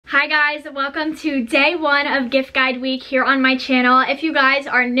Hi guys, welcome to day one of gift guide week here on my channel. If you guys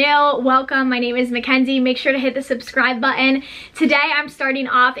are new, welcome. My name is Mckenzie. Make sure to hit the subscribe button. Today I'm starting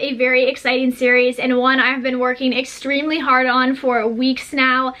off a very exciting series and one I've been working extremely hard on for weeks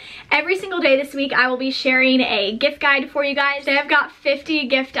now. Every single day this week I will be sharing a gift guide for you guys. Today I've got 50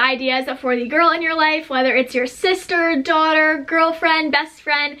 gift ideas for the girl in your life, whether it's your sister, daughter, girlfriend, best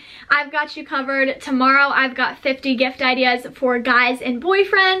friend. I've got you covered. Tomorrow I've got 50 gift ideas for guys and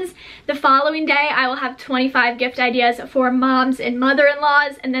boyfriends. The following day I will have 25 gift ideas for moms and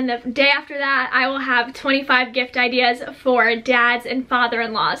mother-in-laws, and then the day after that I will have 25 gift ideas for dads and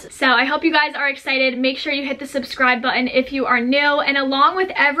father-in-laws. So I hope you guys are excited. Make sure you hit the subscribe button if you are new, and along with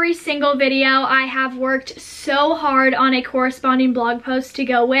every single video I have worked so hard on a corresponding blog post to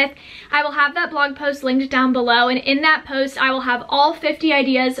go with. I will have that blog post linked down below, and in that post I will have all 50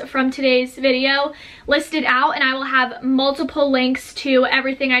 ideas from today's video listed out, and I will have multiple links to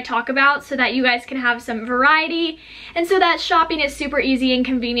everything I talk about so that you guys can have some variety and so that shopping is super easy and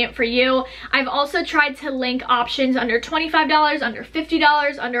convenient for you. I've also tried to link options under $25, under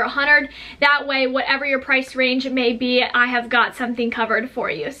 $50, under $100. That way, whatever your price range may be, I have got something covered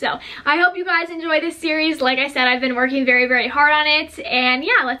for you. So I hope you guys enjoy this series. Like I said, I've been working very, very hard on it, and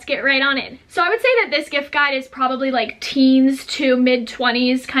yeah, let's get right on it. So I would say that this gift guide is probably like teens to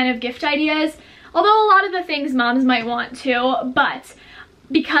mid-20s kind of gift ideas, although a lot of the things moms might want too. But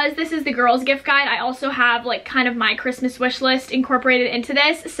because this is the girls gift guide, I also have like kind of my Christmas wish list incorporated into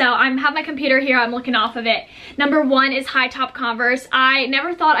this. So I have my computer here, I'm looking off of it. Number one is high top Converse. I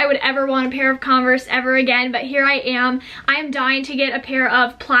never thought I would ever want a pair of Converse ever again, but here I am. I am dying to get a pair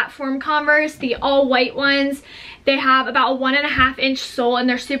of platform Converse, the all white ones. They have about a 1.5 inch sole and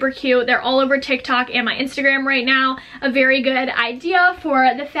they're super cute. They're all over TikTok and my Instagram right now. A very good idea for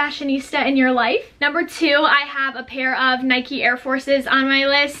the fashionista in your life. Number two, I have a pair of Nike Air Forces on my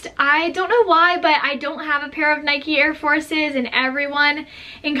list. I don't know why, but I don't have a pair of Nike Air Forces, and everyone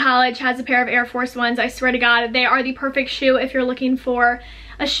in college has a pair of Air Force Ones. I swear to God, they are the perfect shoe if you're looking for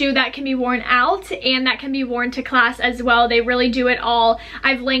a shoe that can be worn out and that can be worn to class as well. They really do it all.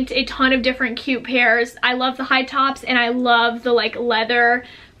 I've linked a ton of different cute pairs. I love the high tops and I love the like leather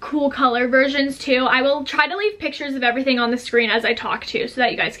cool color versions too. I will try to leave pictures of everything on the screen as I talk to, so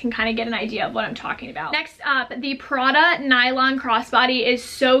that you guys can kind of get an idea of what I'm talking about. Next up, the Prada nylon crossbody is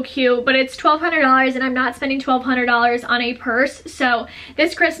so cute, but it's $1,200 and I'm not spending $1,200 on a purse. So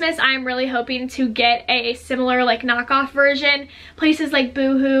this Christmas I'm really hoping to get a similar like knockoff version. Places like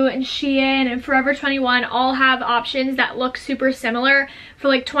Boohoo and Shein and Forever 21 all have options that look super similar for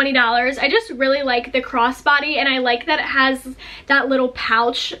like $20. I just really like the crossbody, and I like that it has that little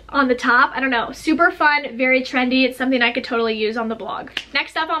pouch on the top. I don't know, super fun, very trendy. It's something I could totally use on the blog.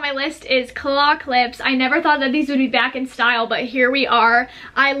 Next up on my list is claw clips. I never thought that these would be back in style, but here we are.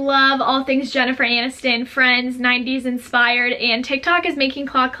 I love all things Jennifer Aniston, Friends, 90s inspired, and TikTok is making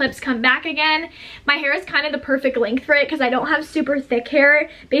claw clips come back again. My hair is kind of the perfect length for it because I don't have super thick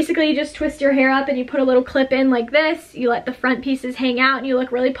hair. Basically, you just twist your hair up and you put a little clip in like this. You let the front pieces hang out and you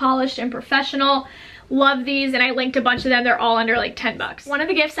look really polished and professional. Love these, and I linked a bunch of them. They're all under like 10 bucks. One of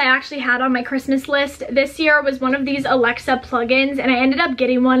the gifts I actually had on my Christmas list this year was one of these Alexa plugins, and I ended up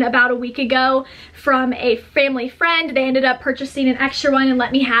getting one about a week ago from a family friend. They ended up purchasing an extra one and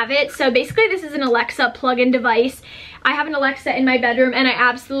let me have it. So basically this is an Alexa plug-in device. I have an Alexa in my bedroom and I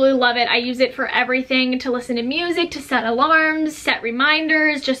absolutely love it. I use it for everything, to listen to music, to set alarms, set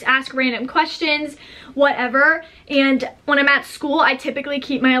reminders, just ask random questions, whatever. And when I'm at school, I typically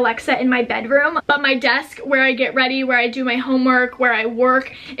keep my Alexa in my bedroom, but my desk where I get ready, where I do my homework, where I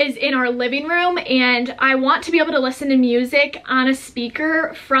work is in our living room, and I want to be able to listen to music on a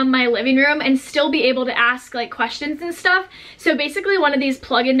speaker from my living room and still be able to ask like questions and stuff. So basically one of these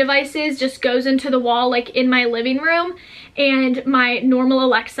plug-in devices just goes into the wall like in my living room, and my normal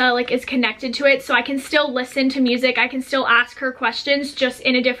Alexa like is connected to it, so I can still listen to music, I can still ask her questions just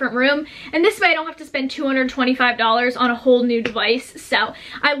in a different room, and this way I don't have to spend $225 on a whole new device. So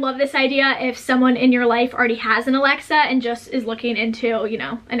I love this idea if someone in your life already has an Alexa and just is looking into, you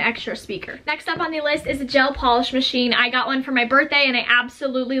know, an extra speaker. Next up on the list is a gel polish machine. I got one for my birthday and I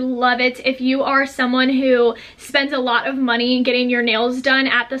absolutely love it. If you are someone who spends a lot of money getting your nails done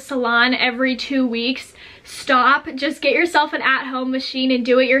at the salon every 2 weeks, stop. Just get yourself an at-home machine and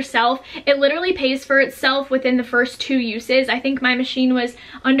do it yourself. It literally pays for itself within the first 2 uses. I think my machine was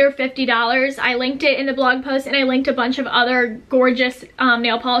under $50. I linked it in the blog post, and I linked a bunch of other gorgeous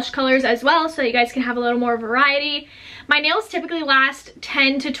nail polish colors as well, so you guys can have a little more variety. My nails typically last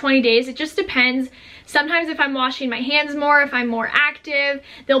 10 to 20 days. It just depends. Sometimes if I'm washing my hands more, if I'm more active,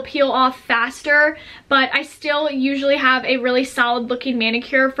 they'll peel off faster, but I still usually have a really solid looking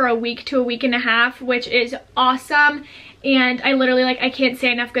manicure for a week to a week and a half, which is awesome. And I literally, like, I can't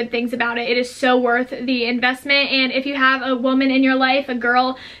say enough good things about it. It is so worth the investment. And if you have a woman in your life, a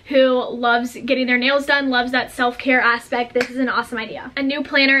girl who loves getting their nails done, loves that self-care aspect, this is an awesome idea. A new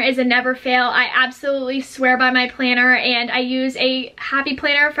planner is a never fail. I absolutely swear by my planner, and I use a happy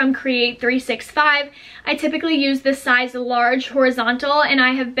planner from Create 365. I typically use this size large horizontal, and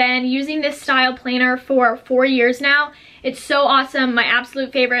I have been using this style planner for 4 years now. It's so awesome, my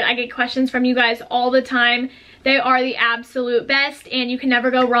absolute favorite. I get questions from you guys all the time. They are the absolute best, and you can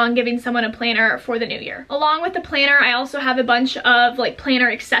never go wrong giving someone a planner for the new year. Along with the planner, I also have a bunch of like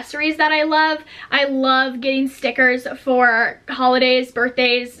planner accessories that I love. I love getting stickers for holidays,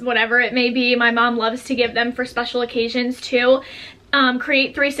 birthdays, whatever it may be. My mom loves to give them for special occasions too.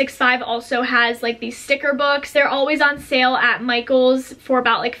 Create 365 also has like these sticker books. They're always on sale at Michael's for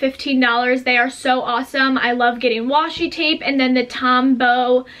about like $15. They are so awesome. I love getting washi tape, and then the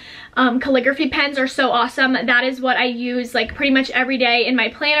Tombow calligraphy pens are so awesome. That is what I use like pretty much every day in my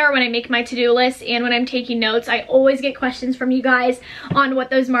planner when I make my to-do list and when I'm taking notes. I always get questions from you guys on what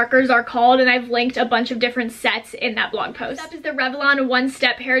those markers are called, and I've linked a bunch of different sets in that blog post. Next up is the Revlon One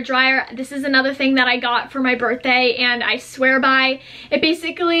Step Hair Dryer. This is another thing that I got for my birthday, and I swear by. It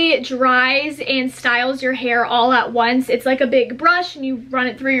basically dries and styles your hair all at once. It's like a big brush, and you run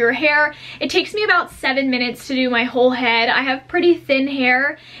it through your hair. It takes me about 7 minutes to do my whole head. I have pretty thin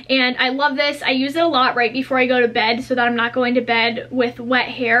hair, and I love this. I use it a lot right before I go to bed so that I'm not going to bed with wet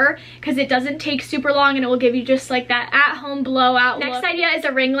hair, because it doesn't take super long and it will give you just like that at-home blowout look. Next idea is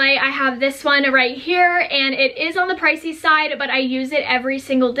a ring light. I have this one right here, and it is on the pricey side, but I use it every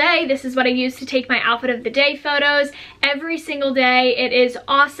single day. This is what I use to take my outfit of the day photos every single day. It is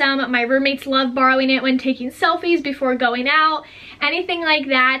awesome. My roommates love borrowing it when taking selfies before going out, anything like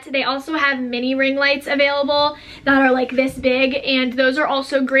that. They also have mini ring lights available that are like this big, and those are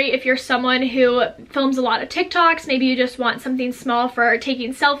also great if you're someone who films a lot of TikToks. Maybe you just want something small for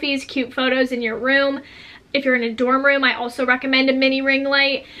taking selfies, cute photos in your room. If you're in a dorm room, I also recommend a mini ring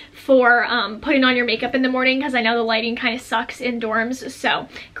light for putting on your makeup in the morning, because I know the lighting kind of sucks in dorms. So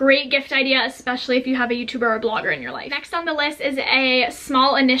great gift idea, especially if you have a YouTuber or blogger in your life. Next on the list is a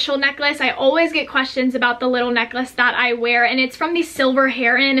small initial necklace. I always get questions about the little necklace that I wear, and it's from the Silver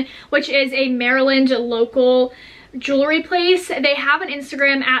Heron, which is a Maryland local jewelry place. They have an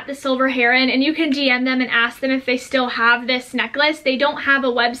Instagram at the Silver Heron, and you can DM them and ask them if they still have this necklace. They don't have a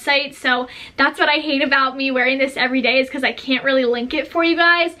website, so that's what I hate about me wearing this every day, is because I can't really link it for you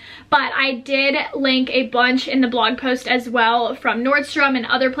guys. But I did link a bunch in the blog post as well from Nordstrom and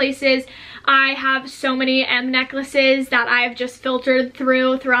other places. I have so many M necklaces that I've just filtered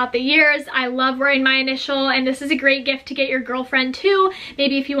throughout the years. I love wearing my initial, and this is a great gift to get your girlfriend too.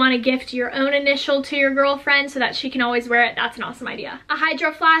 Maybe if you want to gift your own initial to your girlfriend so that she can always wear it, that's an awesome idea. A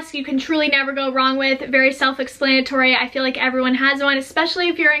hydro flask you can truly never go wrong with. Very self-explanatory. I feel like everyone has one, especially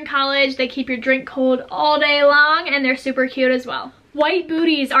if you're in college. They keep your drink cold all day long, and they're super cute as well. White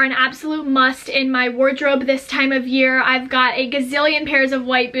booties are an absolute must in my wardrobe this time of year. I've got a gazillion pairs of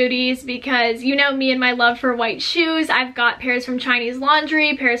white booties because you know me and my love for white shoes. I've got pairs from Chinese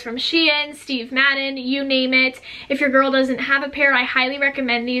Laundry, pairs from Shein, Steve Madden, you name it. If your girl doesn't have a pair, I highly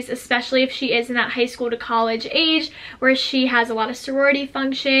recommend these, especially if she is in that high school to college age where she has a lot of sorority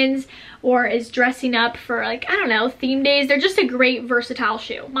functions or is dressing up for, like, I don't know, theme days. They're just a great versatile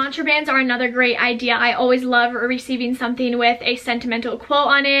shoe. Mantra bands are another great idea. I always love receiving something with a sentimental quote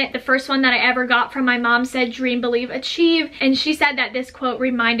on it. The first one that I ever got from my mom said, "Dream, believe, achieve." And she said that this quote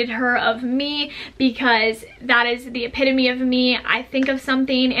reminded her of me because that is the epitome of me. I think of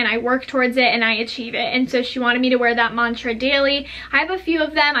something and I work towards it and I achieve it. And so she wanted me to wear that mantra daily. I have a few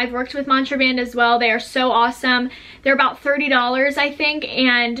of them. I've worked with Mantra Band as well. They are so awesome. They're about $30, I think,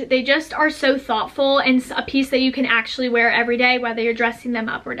 and they just are so thoughtful and a piece that you can actually wear every day, whether you're dressing them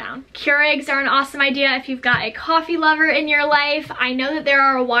up or down. Keurigs are an awesome idea if you've got a coffee lover in your life. I know that there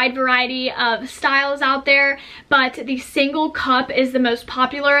are a wide variety of styles out there, but the single cup is the most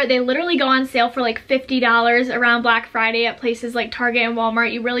popular. They literally go on sale for like $50 around Black Friday at places like Target and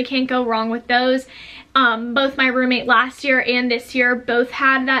Walmart. You really can't go wrong with those. Both my roommate last year and this year both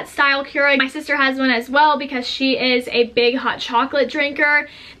had that style Keurig. My sister has one as well because she is a big hot chocolate drinker.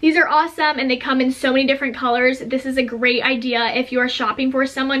 These are awesome and they come in so many different colors. This is a great idea if you are shopping for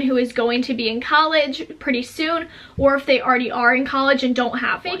someone who is going to be in college pretty soon, or if they already are in college and don't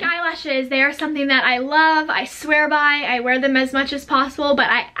have fake eyelashes. They are something that I love, I swear by. I wear them as much as possible, but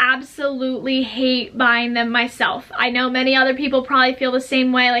I absolutely hate buying them myself. I know many other people probably feel the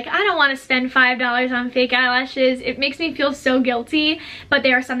same way, like I don't want to spend $5 on fake eyelashes. It makes me feel so guilty, but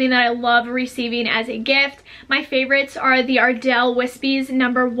they are something that I love receiving as a gift. My favorites are the Ardell Wispies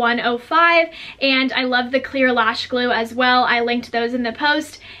number 105, and I love the clear lash glue as well. I linked those in the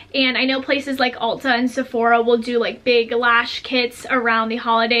post. And I know places like Ulta and Sephora will do like big lash kits around the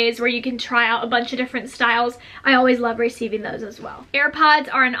holidays where you can try out a bunch of different styles. I always love receiving those as well.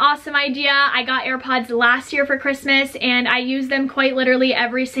 AirPods are an awesome idea. I got AirPods last year for Christmas and I use them quite literally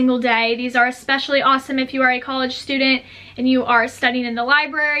every single day. These are especially awesome if you are a college student and you are studying in the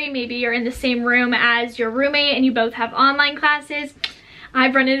library. Maybe you're in the same room as your roommate and you both have online classes.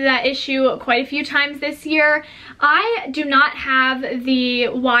 I've run into that issue quite a few times this year. I do not have the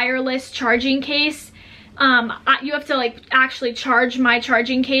wireless charging case. You have to like actually charge my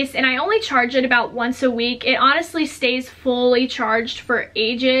charging case, and I only charge it about once a week. It honestly stays fully charged for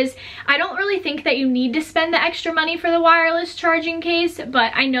ages. I don't really think that you need to spend the extra money for the wireless charging case,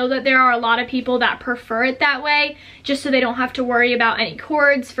 but I know that there are a lot of people that prefer it that way, just so they don't have to worry about any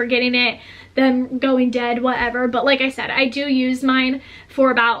cords, forgetting it, them going dead, whatever. But like I said, I do use mine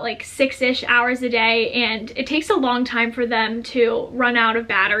for about like 6-ish hours a day, and it takes a long time for them to run out of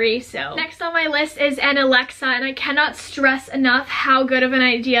battery. So next on my list is an Alexa, and I cannot stress enough how good of an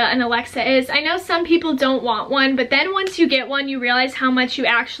idea an Alexa is. I know some people don't want one, but then once you get one, you realize how much you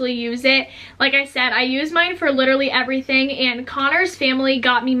actually use it. Like I said, I use mine for literally everything, and Connor's family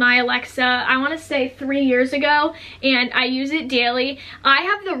got me my Alexa, I want to say 3 years ago, and I use it daily. I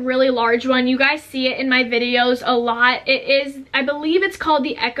have the really large one. You guys see it in my videos a lot. It is, I believe it's called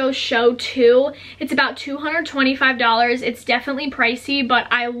the Echo Show 2. It's about $225. It's definitely pricey, but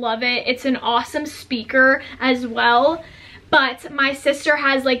I love it. It's an awesome speaker as well. But my sister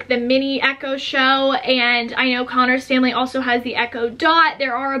has like the mini Echo Show, and I know Connor's family also has the Echo Dot.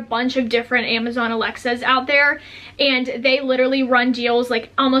 There are a bunch of different Amazon Alexas out there, and they literally run deals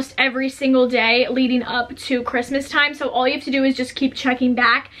like almost every single day leading up to Christmas time. So all you have to do is just keep checking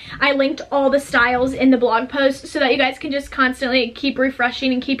back. I linked all the styles in the blog post so that you guys can just constantly keep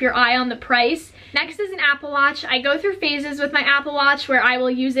refreshing and keep your eye on the price. Next is an Apple Watch. I go through phases with my Apple Watch where I will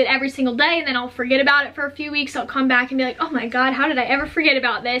use it every single day and then I'll forget about it for a few weeks. I'll come back and be like, oh my god, how did I ever forget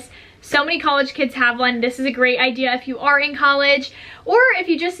about this? So many college kids have one. This is a great idea if you are in college, or if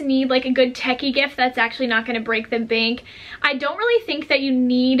you just need like a good techie gift that's actually not going to break the bank. I don't really think that you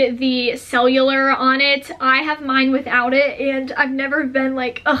need the cellular on it. I have mine without it, and I've never been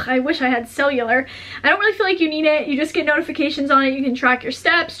like, ugh, I wish I had cellular. I don't really feel like you need it. You just get notifications on it. You can track your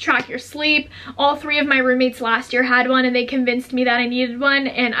steps, track your sleep. All 3 of my roommates last year had one, and they convinced me that I needed one,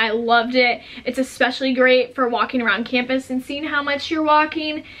 and I loved it. It's especially great for walking around campus and seeing how much you're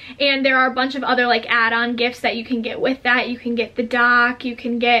walking. And there are a bunch of other like add-on gifts that you can get with that. You can get the dock, you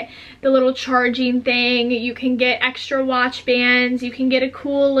can get the little charging thing, you can get extra watch bands, you can get a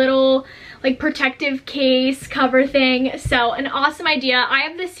cool little like protective case cover thing. So an awesome idea. I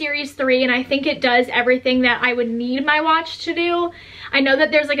have the Series 3 and I think it does everything that I would need my watch to do. I know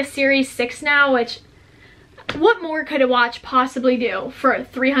that there's like a Series 6 now, which what more could a watch possibly do for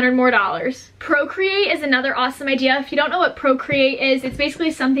 $300 more? Procreate is another awesome idea. If you don't know what Procreate is, it's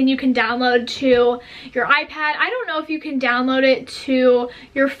basically something you can download to your iPad. I don't know if you can download it to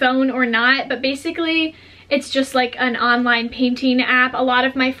your phone or not, but basically it's just like an online painting app. A lot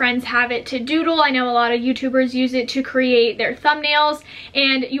of my friends have it to doodle. I know a lot of YouTubers use it to create their thumbnails,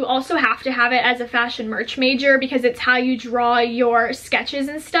 and you also have to have it as a fashion merch major because it's how you draw your sketches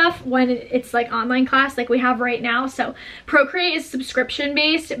and stuff when it's like online class like we have right now. So Procreate is subscription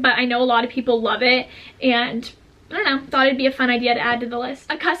based, but I know a lot of people love it, and I don't know, thought it'd be a fun idea to add to the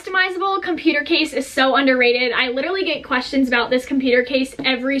list. A customizable computer case is so underrated. I literally get questions about this computer case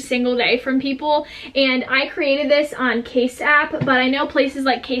every single day from people, and I created this on Case app, but I know places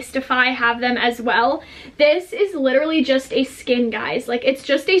like Casetify have them as well. This is literally just a skin, guys. Like, it's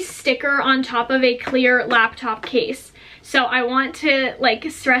just a sticker on top of a clear laptop case. So I want to like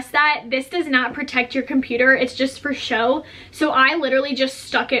stress that this does not protect your computer. It's just for show. So I literally just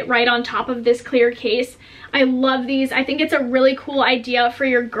stuck it right on top of this clear case. I love these. I think it's a really cool idea for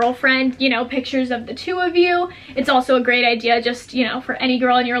your girlfriend, you know, pictures of the two of you. It's also a great idea just, you know, for any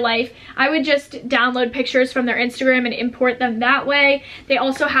girl in your life. I would just download pictures from their Instagram and import them that way. They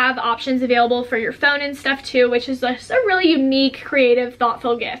also have options available for your phone and stuff too, which is just a really unique, creative,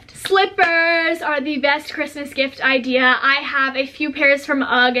 thoughtful gift. Slippers are the best Christmas gift idea. I have a few pairs from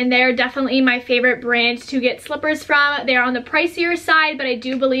UGG and they're definitely my favorite brand to get slippers from. They're on the pricier side, but I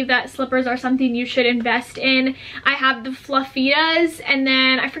do believe that slippers are something you should invest in. I have the Fluffitas, and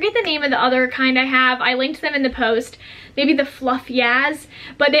then I forget the name of the other kind I have. I linked them in the post. Maybe the Fluffyas,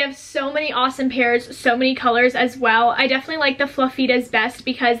 but they have so many awesome pairs, so many colors as well. I definitely like the Fluffitas best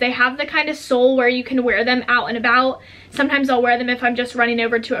because they have the kind of sole where you can wear them out and about. Sometimes I'll wear them if I'm just running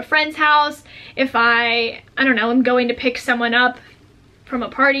over to a friend's house. If I don't know, I'm going to pick someone up from a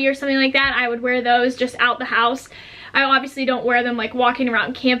party or something like that, I would wear those just out the house. I obviously don't wear them like walking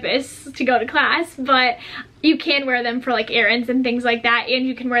around campus to go to class, but you can wear them for like errands and things like that, and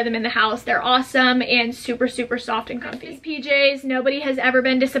you can wear them in the house. They're awesome and super, super soft and comfy. These PJs, nobody has ever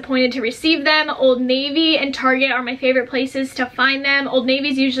been disappointed to receive them. Old Navy and Target are my favorite places to find them. Old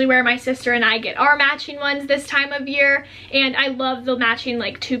Navy's usually where my sister and I get our matching ones this time of year, and I love the matching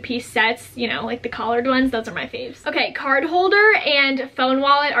like two-piece sets, you know, like the collared ones. Those are my faves. Okay, card holder and phone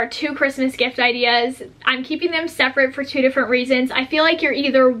wallet are two Christmas gift ideas. I'm keeping them separate for two different reasons. I feel like you're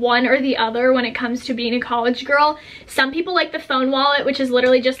either one or the other when it comes to being a college girl. Some people like the phone wallet, which is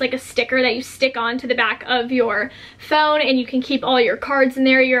literally just like a sticker that you stick onto the back of your phone and you can keep all your cards in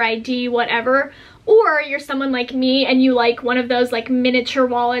there, your ID, whatever. Or you're someone like me and you like one of those like miniature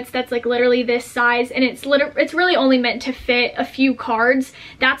wallets that's like literally this size, and it's really only meant to fit a few cards.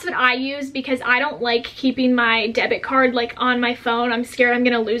 That's what I use because I don't like keeping my debit card like on my phone. I'm scared I'm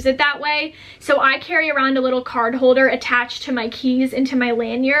gonna lose it that way. So I carry around a little card holder attached to my keys and to my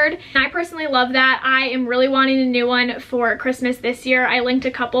lanyard. And I personally love that. I am really wanting a new one for Christmas this year. I linked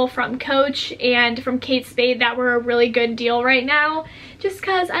a couple from Coach and from Kate Spade that were a really good deal right now. Just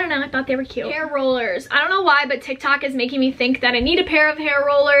cause, I don't know, I thought they were cute. Hair rollers. I don't know why, but TikTok is making me think that I need a pair of hair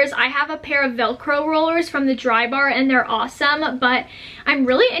rollers. I have a pair of Velcro rollers from the Dry Bar and they're awesome, but I'm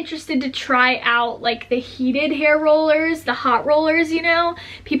really interested to try out like the heated hair rollers, the hot rollers, you know?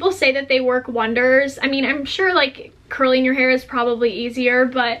 People say that they work wonders. I mean, I'm sure like curling your hair is probably easier,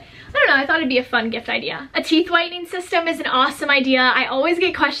 but I don't know, I thought it'd be a fun gift idea. A teeth whitening system is an awesome idea. I always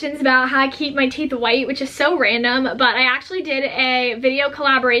get questions about how I keep my teeth white, which is so random, but I actually did a video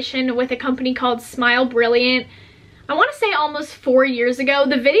collaboration with a company called Smile Brilliant. I want to say almost 4 years ago.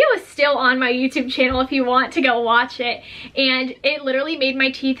 The video is still on my YouTube channel if you want to go watch it, and it literally made my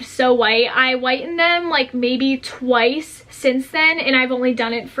teeth so white. I whitened them like maybe twice since then, and I've only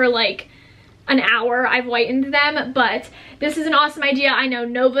done it for like an hour. I've whitened them, but this is an awesome idea. I know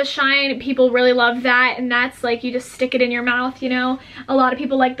Nova Shine, people really love that, and that's like you just stick it in your mouth, you know. A lot of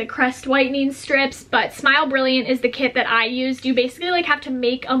people like the Crest whitening strips, but Smile Brilliant is the kit that I used. You basically like have to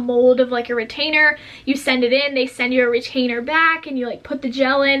make a mold of like a retainer. You send it in, they send you a retainer back, and you like put the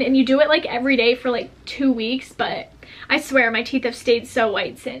gel in, and you do it like every day for like 2 weeks, but I swear my teeth have stayed so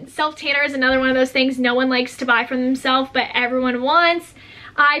white since. Self-tanner is another one of those things no one likes to buy for themselves, but everyone wants.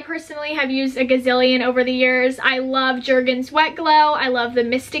 I personally have used a gazillion over the years. I love Jergens Wet Glow. I love the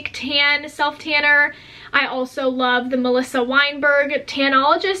Mystic Tan self-tanner. I also love the Melissa Weinberg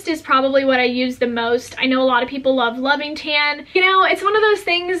Tanologist is probably what I use the most. I know a lot of people love Loving Tan. You know, it's one of those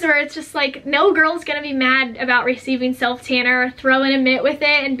things where it's just like no girl's gonna be mad about receiving self-tanner. Throw in a mitt with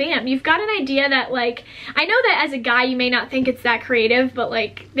it and bam, you've got an idea that like, I know that as a guy you may not think it's that creative, but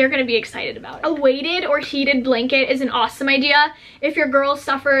like they're gonna be excited about it. A weighted or heated blanket is an awesome idea. If your girl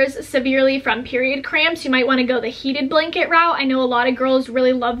suffers severely from period cramps, you might want to go the heated blanket route. I know a lot of girls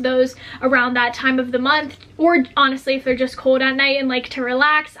really love those around that time of the month. Or honestly, if they're just cold at night and like to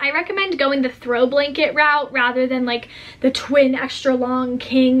relax, I recommend going the throw blanket route rather than like the twin extra long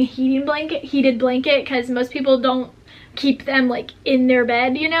king heated blanket, because most people don't keep them like in their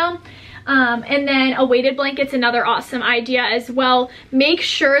bed, you know. And then a weighted blanket's another awesome idea as well. Make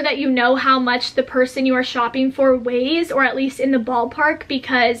sure that you know how much the person you are shopping for weighs, or at least in the ballpark,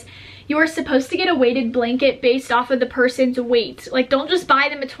 because you are supposed to get a weighted blanket based off of the person's weight. Like, don't just buy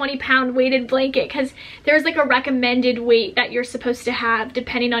them a 20-pound weighted blanket, because there's like a recommended weight that you're supposed to have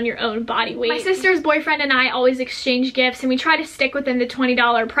depending on your own body weight. My sister's boyfriend and I always exchange gifts, and we try to stick within the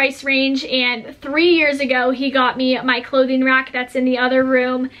 $20 price range, and 3 years ago he got me my clothing rack that's in the other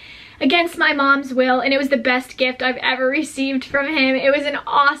room. against my mom's will, and it was the best gift I've ever received from him. It was an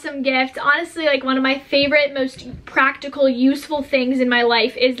awesome gift. Honestly, like one of my favorite, most practical, useful things in my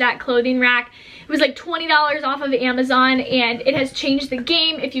life is that clothing rack. It was like $20 off of Amazon, and it has changed the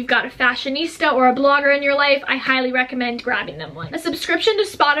game. If you've got a fashionista or a blogger in your life, I highly recommend grabbing them one. A subscription to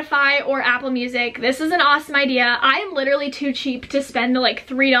Spotify or Apple Music. This is an awesome idea. I am literally too cheap to spend the like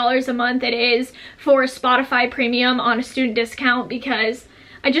 $3 a month it is for Spotify Premium on a student discount, because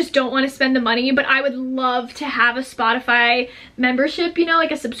I just don't want to spend the money, but I would love to have a Spotify membership, you know,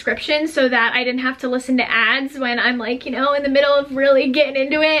 like a subscription, so that I didn't have to listen to ads when I'm like, you know, in the middle of really getting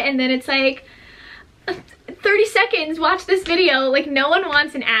into it, and then it's like 30 seconds, watch this video. Like, no one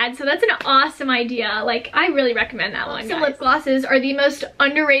wants an ad, so that's an awesome idea. Like, I really recommend that one, guys. Lip glosses are the most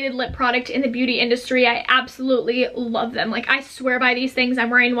underrated lip product in the beauty industry. I absolutely love them. Like, I swear by these things. I'm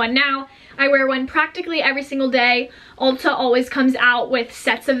wearing one now. I wear one practically every single day. Ulta always comes out with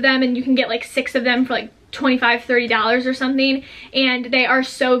sets of them, and you can get like 6 of them for like $25, $30 or something, and they are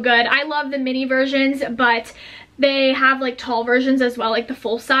so good. I love the mini versions, but they have like tall versions as well, like the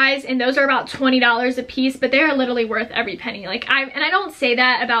full size, and those are about $20 a piece, but they are literally worth every penny. Like, I don't say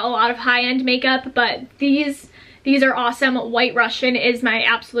that about a lot of high-end makeup, but these are awesome. White Russian is my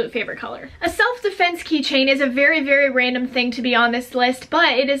absolute favorite color. A self-defense keychain is a very, very random thing to be on this list,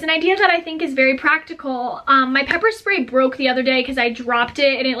 but it is an idea that I think is very practical. My pepper spray broke the other day because I dropped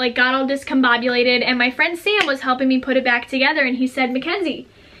it and it like got all discombobulated, and my friend Sam was helping me put it back together, and he said, "Mackenzie,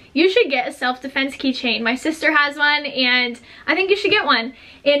 you should get a self-defense keychain. My sister has one, and I think you should get one."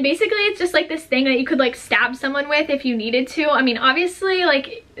 And basically it's just like this thing that you could like stab someone with if you needed to. I mean, obviously,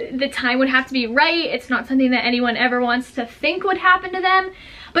 like, the time would have to be right. It's not something that anyone ever wants to think would happen to them,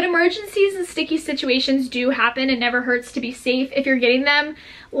 but emergencies and sticky situations do happen. It never hurts to be safe. If you're getting them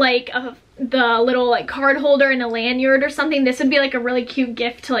like the little like card holder and a lanyard or something, this would be like a really cute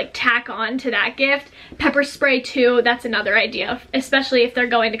gift to like tack on to that gift. Pepper spray too, that's another idea, especially if they're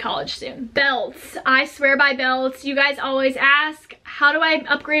going to college soon. Belts. I swear by belts. You guys always ask, how do I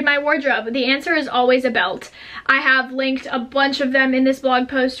upgrade my wardrobe? The answer is always a belt. I have linked a bunch of them in this blog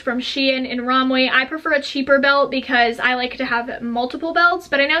post from Shein and Romwe. I prefer a cheaper belt because I like to have multiple belts,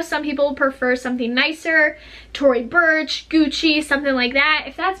 but I know some people prefer something nicer. Tory Burch, Gucci, something like that.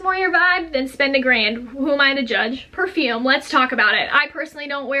 If that's more your vibe, then spend $1,000. Who am I to judge? Perfume, let's talk about it. I personally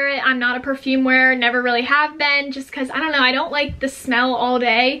don't wear it. I'm not a perfume wearer, never really have been, just because, I don't know, I don't like the smell all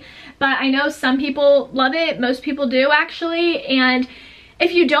day, but I know some people love it. Most people do, actually, and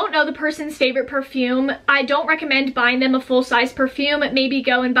if you don't know the person's favorite perfume, I don't recommend buying them a full-size perfume. Maybe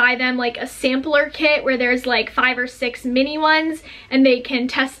go and buy them like a sampler kit where there's like 5 or 6 mini ones, and they can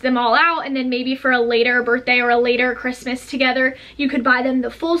test them all out, and then maybe for a later birthday or a later Christmas together, you could buy them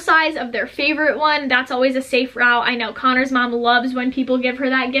the full size of their favorite one. That's always a safe route. I know Connor's mom loves when people give her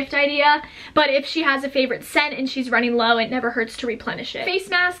that gift idea, but if she has a favorite scent and she's running low, it never hurts to replenish it.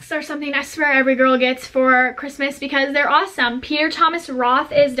 Face masks are something I swear every girl gets for Christmas because they're awesome. Peter Thomas Roth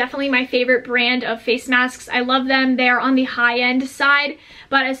is definitely my favorite brand of face masks. I love them. They are on the high-end side,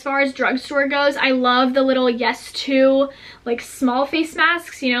 but as far as drugstore goes, I love the little Yes To like small face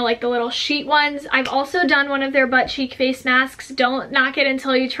masks, you know, like the little sheet ones. I've also done one of their butt cheek face masks. Don't knock it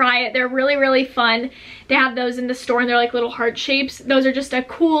until you try it. They're really, really fun. They have those in the store and they're like little heart shapes. Those are just a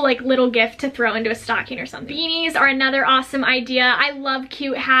cool like little gift to throw into a stocking or something. Beanies are another awesome idea. I love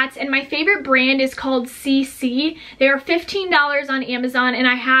cute hats, and my favorite brand is called CC. They are $15 on Amazon, and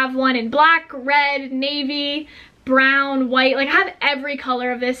I have one in black, red, navy, brown, white. Like, I have every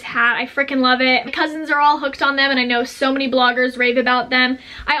color of this hat. I freaking love it. My cousins are all hooked on them, and I know so many bloggers rave about them.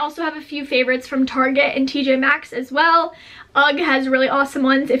 I also have a few favorites from Target and TJ Maxx as well. UGG has really awesome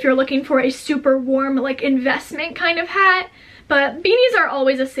ones if you're looking for a super warm like investment kind of hat. But beanies are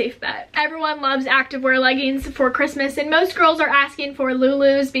always a safe bet. Everyone loves activewear leggings for Christmas, and most girls are asking for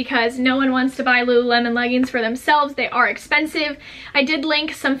Lulus because no one wants to buy Lululemon leggings for themselves. They are expensive. I did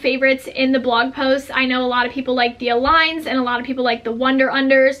link some favorites in the blog post. I know a lot of people like the Aligns and a lot of people like the Wonder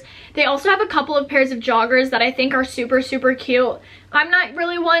Unders. They also have a couple of pairs of joggers that I think are super, super cute. I'm not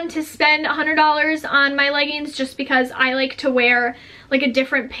really one to spend $100 on my leggings just because I like to wear like a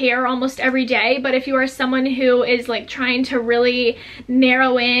different pair almost every day. But if you are someone who is like trying to really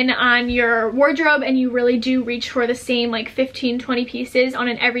narrow in on your wardrobe and you really do reach for the same like 15, 20 pieces on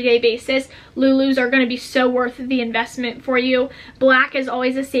an everyday basis, Lulus are going to be so worth the investment for you. Black is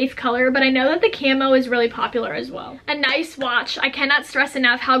always a safe color, but I know that the camo is really popular as well. A nice watch. I cannot stress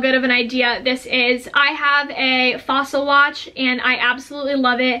enough how good of an idea this is. I have a Fossil watch and I absolutely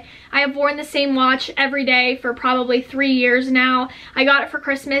love it. I have worn the same watch every day for probably 3 years now. I got it for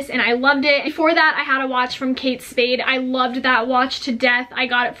Christmas and I loved it. Before that, I had a watch from Kate Spade. I loved that watch to death. I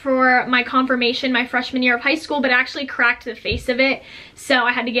got it for my confirmation my freshman year of high school, but actually cracked the face of it, so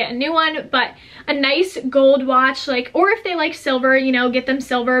I had to get a new one. But a nice gold watch, like, or if they like silver, you know, get them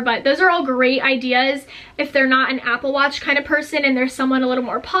silver. But those are all great ideas if they're not an Apple Watch kind of person and there's someone a little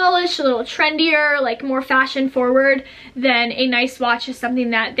more polished, a little trendier, like more fashion forward, then a nice watch is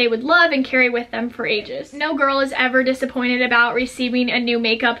something that they would love and carry with them for ages. No girl is ever disappointed about receiving a new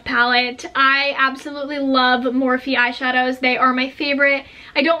makeup palette. I absolutely love Morphe eyeshadows. They are my favorite.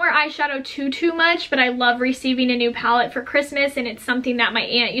 I don't wear eyeshadow too much, but I love receiving a new palette for Christmas, and it's something that my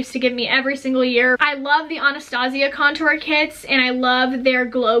aunt used to give me every single year. I love the Anastasia contour kits, and I love their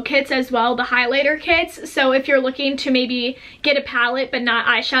glow kits as well, the highlighter kits. So if you're looking to maybe get a palette but not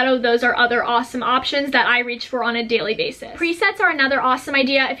eyeshadow, those are other awesome options that I reach for on a daily basis. Presets are another awesome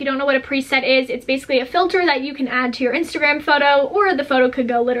idea. If you don't know what a preset is, it's basically a filter that you can add to your Instagram photo, or the photo could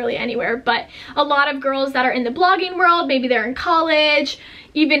go literally anywhere. But a lot of girls that are in the blogging world, maybe they're in college,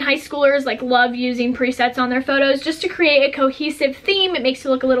 even high schoolers, like, love using presets on their photos just to create a cohesive theme. It makes you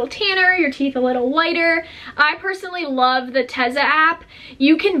look a little tanner, your teeth a little whiter. I personally love the Tezza app.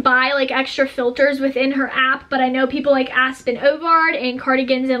 You can buy like extra filters within her app, but I know people like Aspen Ovard and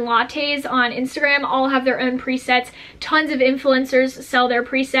Cardigans and Lattes on Instagram all have their own presets. Tons of influencers sell their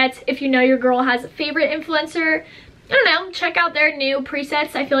presets. If you know your girl has a favorite influencer, I don't know, check out their new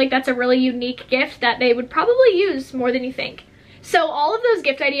presets. I feel like that's a really unique gift that they would probably use more than you think. So all of those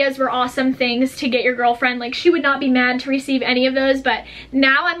gift ideas were awesome things to get your girlfriend. Like, she would not be mad to receive any of those, but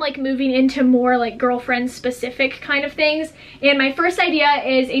now I'm like moving into more like girlfriend specific kind of things. And my first idea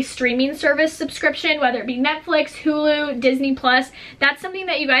is a streaming service subscription, whether it be Netflix, Hulu, Disney Plus. That's something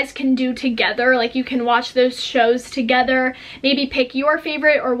that you guys can do together. Like, you can watch those shows together, maybe pick your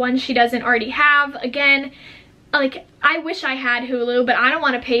favorite or one she doesn't already have. Again, like, I wish I had Hulu, but I don't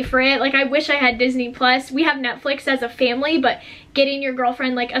want to pay for it. Like, I wish I had Disney Plus. We have Netflix as a family, but getting your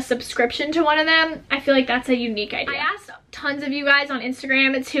girlfriend like a subscription to one of them, I feel like that's a unique idea. I asked tons of you guys on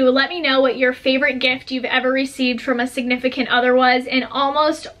Instagram to let me know what your favorite gift you've ever received from a significant other was, and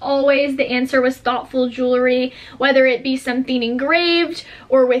almost always the answer was thoughtful jewelry, whether it be something engraved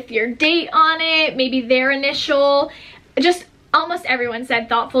or with your date on it, maybe their initial. Just almost everyone said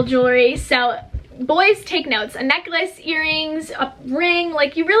thoughtful jewelry. So boys, take notes. A necklace, earrings, a ring,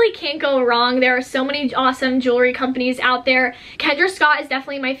 like, you really can't go wrong. There are so many awesome jewelry companies out there. Kendra Scott is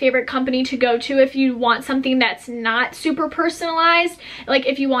definitely my favorite company to go to if you want something that's not super personalized. Like,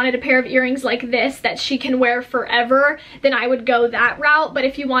 if you wanted a pair of earrings like this that she can wear forever, then I would go that route. But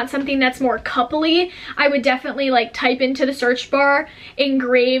if you want something that's more coupley, I would definitely like type into the search bar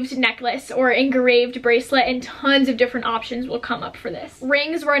engraved necklace or engraved bracelet, and tons of different options will come up for this.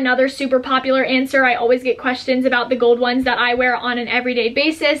 Rings were another super popular answer. I always get questions about the gold ones that I wear on an everyday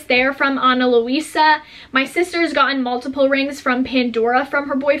basis. They are from Ana Luisa. My sister's gotten multiple rings from Pandora from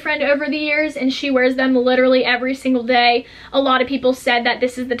her boyfriend over the years, and she wears them literally every single day. A lot of people said that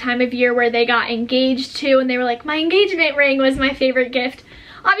this is the time of year where they got engaged too, and they were like, my engagement ring was my favorite gift.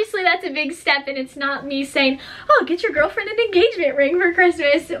 Obviously, that's a big step, and it's not me saying, oh, get your girlfriend an engagement ring for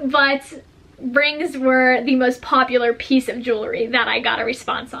Christmas, but rings were the most popular piece of jewelry that I got a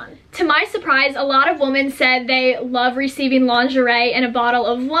response on. To my surprise, a lot of women said they love receiving lingerie and a bottle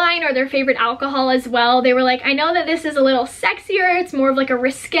of wine or their favorite alcohol as well. They were like, I know that this is a little sexier, it's more of like a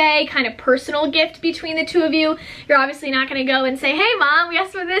risque kind of personal gift between the two of you. You're obviously not gonna go and say, hey mom,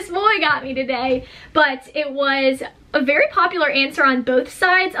 guess what this boy got me today? But it was a very popular answer on both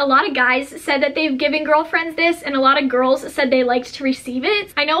sides. A lot of guys said that they've given girlfriends this, and a lot of girls said they liked to receive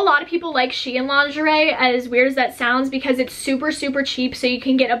it. I know a lot of people like Shein lingerie, as weird as that sounds, because it's super cheap, so you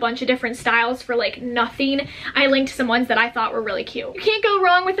can get a bunch of different styles for like nothing. I linked some ones that I thought were really cute. You can't go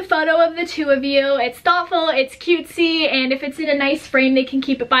wrong with a photo of the two of you. It's thoughtful, it's cutesy, and if it's in a nice frame, they can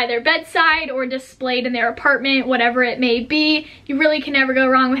keep it by their bedside or displayed in their apartment, whatever it may be. You really can never go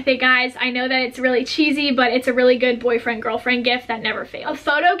wrong with it, guys. I know that it's really cheesy, but it's a really good boyfriend-girlfriend gift that never fails. A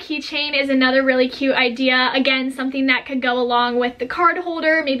photo keychain is another really cute idea. Again, something that could go along with the card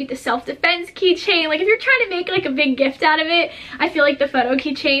holder, maybe the self-defense keychain. Like, if you're trying to make like a big gift out of it, I feel like the photo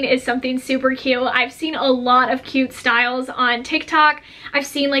keychain is something super cute. I've seen a lot of cute styles on TikTok. I've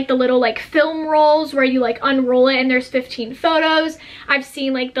seen like the little like film rolls where you like unroll it and there's 15 photos. I've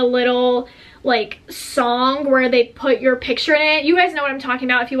seen like the little like song where they put your picture in it. You guys know what I'm talking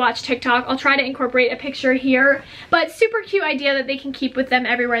about if you watch TikTok. I'll try to incorporate a picture here, but super cute idea that they can keep with them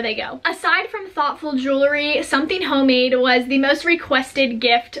everywhere they go. Aside from thoughtful jewelry, something homemade was the most requested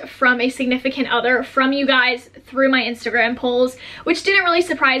gift from a significant other from you guys through my Instagram polls, which didn't really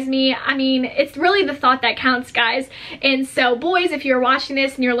surprise me. I mean, it's really the thought that counts, guys. And so boys, if you're watching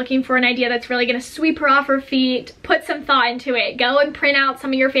this and you're looking for an idea that's really gonna sweep her off her feet, put some thought into it. Go and print out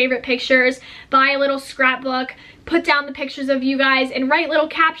some of your favorite pictures, buy a little scrapbook, put down the pictures of you guys and write little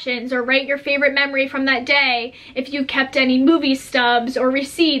captions or write your favorite memory from that day. If you've kept any movie stubs or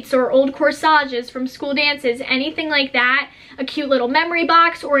receipts or old corsages from school dances, anything like that, a cute little memory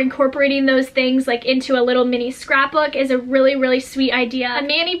box or incorporating those things like into a little mini scrapbook is a really, really sweet idea. A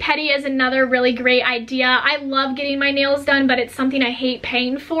mani-pedi is another really great idea. I love getting my nails done, but it's something I hate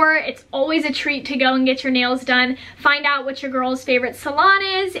paying for. It's always a treat to go and get your nails done. Find out what your girl's favorite salon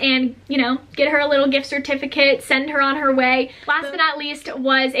is and, you know, get her a little gift certificate, send her on her way. Last but not least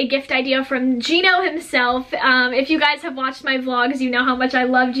was a gift idea from Gino himself. If you guys have watched my vlogs, you know how much I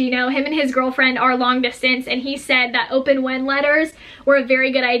love Gino. Him and his girlfriend are long distance, and he said that open when letters were a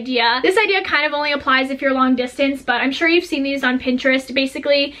very good idea. This idea kind of only applies if you're long distance, but I'm sure you've seen these on Pinterest.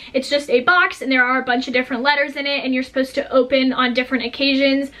 Basically, it's just a box and there are a bunch of different letters in it, and you're supposed to open on different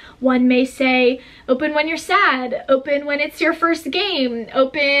occasions. One may say, open when you're sad, open when it's your first game,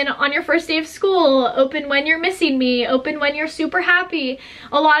 open on your first day of school, open when you're missing me, open when you're super happy.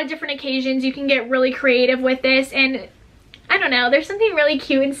 A lot of different occasions. You can get really creative with this, and I don't know, there's something really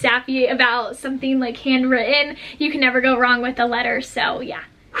cute and sappy about something like handwritten. You can never go wrong with a letter, so yeah.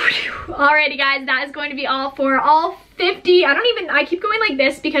 Alrighty guys, that is going to be all for all 50. I keep going like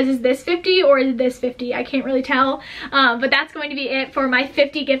this because is this 50 or is this 50? I can't really tell. But that's going to be it for my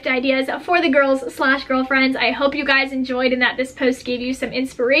 50 gift ideas for the girls/girlfriends. I hope you guys enjoyed and that this post gave you some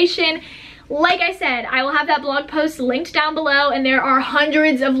inspiration. Like I said, I will have that blog post linked down below, and there are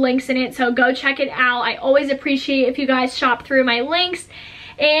hundreds of links in it, so go check it out. I always appreciate if you guys shop through my links.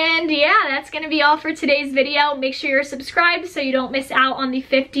 And yeah, that's gonna be all for today's video. Make sure you're subscribed so you don't miss out on the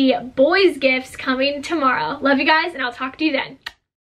 50 boys gifts coming tomorrow. Love you guys, and I'll talk to you then.